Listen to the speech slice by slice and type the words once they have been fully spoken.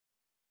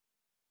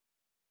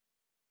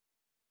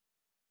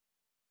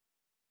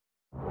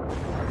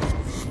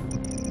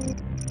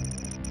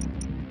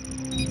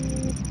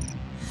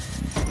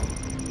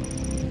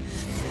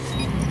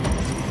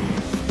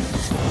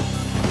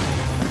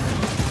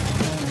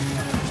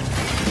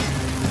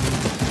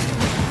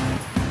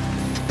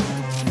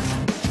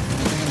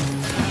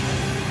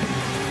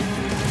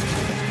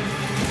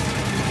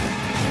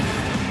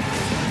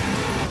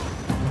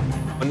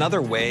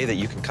Another way that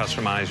you can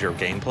customize your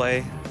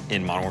gameplay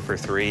in Modern Warfare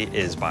 3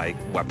 is by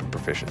weapon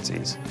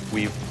proficiencies.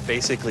 We've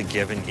basically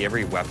given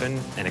every weapon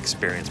an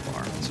experience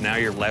bar. So now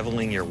you're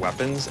leveling your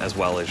weapons as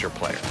well as your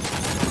player.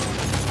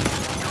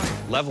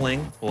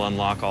 Leveling will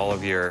unlock all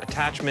of your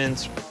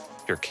attachments,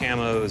 your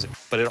camos,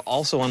 but it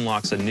also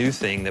unlocks a new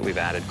thing that we've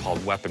added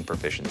called weapon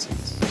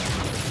proficiencies.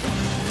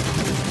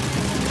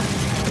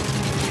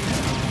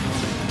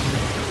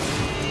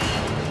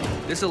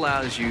 This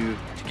allows you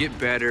to get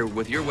better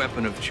with your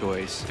weapon of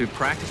choice, to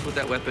practice with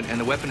that weapon, and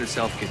the weapon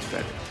itself gets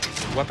better.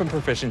 Weapon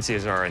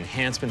proficiencies are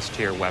enhancements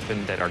to your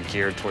weapon that are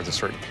geared towards a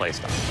certain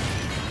playstyle.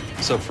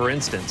 So for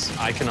instance,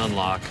 I can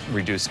unlock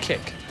reduced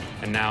kick.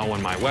 And now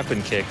when my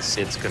weapon kicks,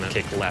 it's gonna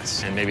kick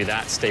less. And maybe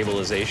that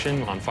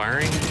stabilization on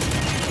firing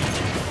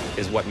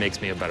is what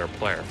makes me a better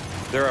player.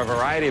 There are a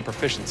variety of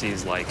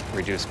proficiencies like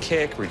reduced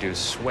kick,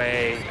 reduced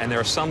sway, and there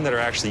are some that are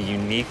actually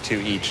unique to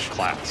each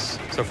class.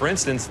 So for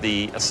instance,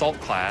 the assault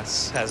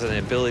class has an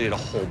ability to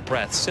hold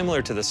breath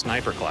similar to the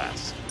sniper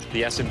class.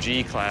 The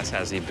SMG class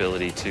has the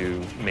ability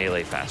to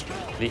melee faster.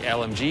 The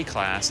LMG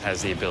class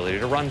has the ability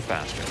to run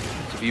faster.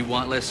 If you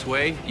want less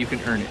sway, you can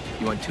earn it.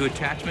 You want 2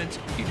 attachments,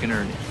 you can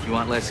earn it. You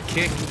want less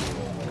kick,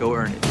 go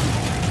earn it.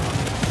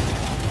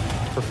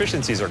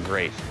 Proficiencies are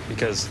great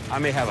because I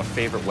may have a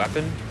favorite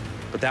weapon,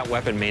 but that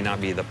weapon may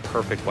not be the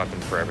perfect weapon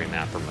for every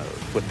map or mode.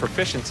 With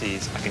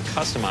proficiencies, I can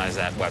customize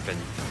that weapon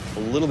a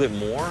little bit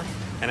more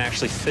and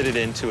actually fit it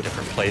into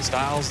different play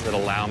styles that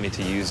allow me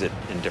to use it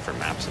in different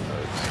maps and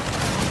modes.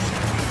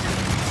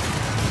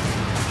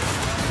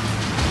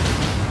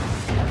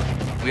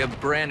 We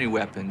have brand new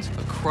weapons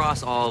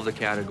across all of the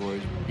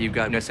categories. You've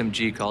got an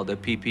SMG called the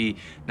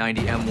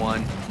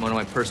PP90M1, one of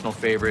my personal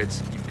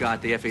favorites. You've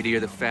got the FAD,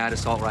 or the FAD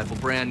assault rifle,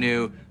 brand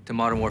new to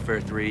Modern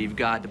Warfare 3. You've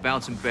got the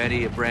Bouncing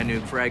Betty, a brand new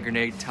frag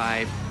grenade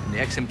type, and the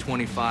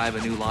XM25,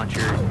 a new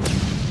launcher.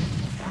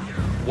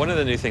 One of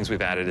the new things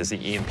we've added is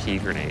the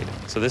EMP grenade.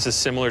 So this is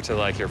similar to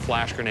like your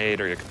flash grenade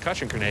or your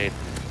concussion grenade,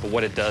 but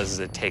what it does is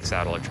it takes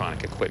out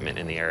electronic equipment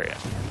in the area.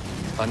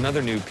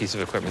 Another new piece of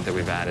equipment that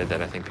we've added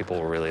that I think people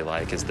will really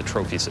like is the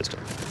trophy system.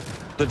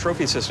 The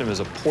trophy system is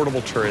a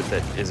portable turret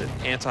that is an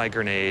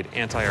anti-grenade,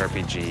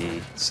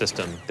 anti-RPG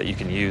system that you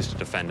can use to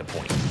defend a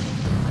point.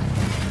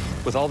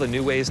 With all the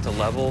new ways to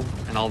level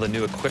and all the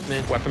new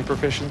equipment, weapon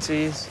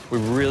proficiencies, we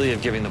really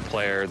have given the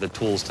player the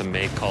tools to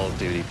make Call of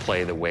Duty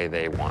play the way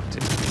they want to.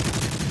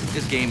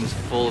 This game is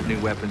full of new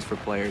weapons for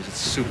players. It's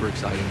super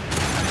exciting.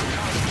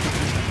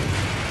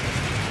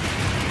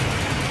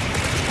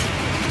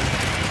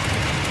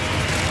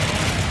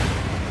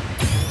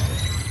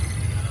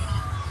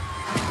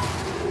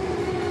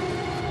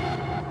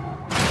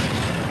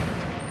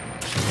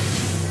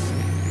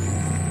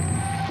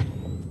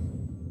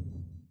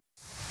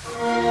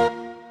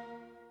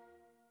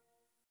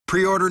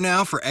 Pre-order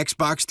now for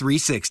Xbox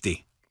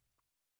 360.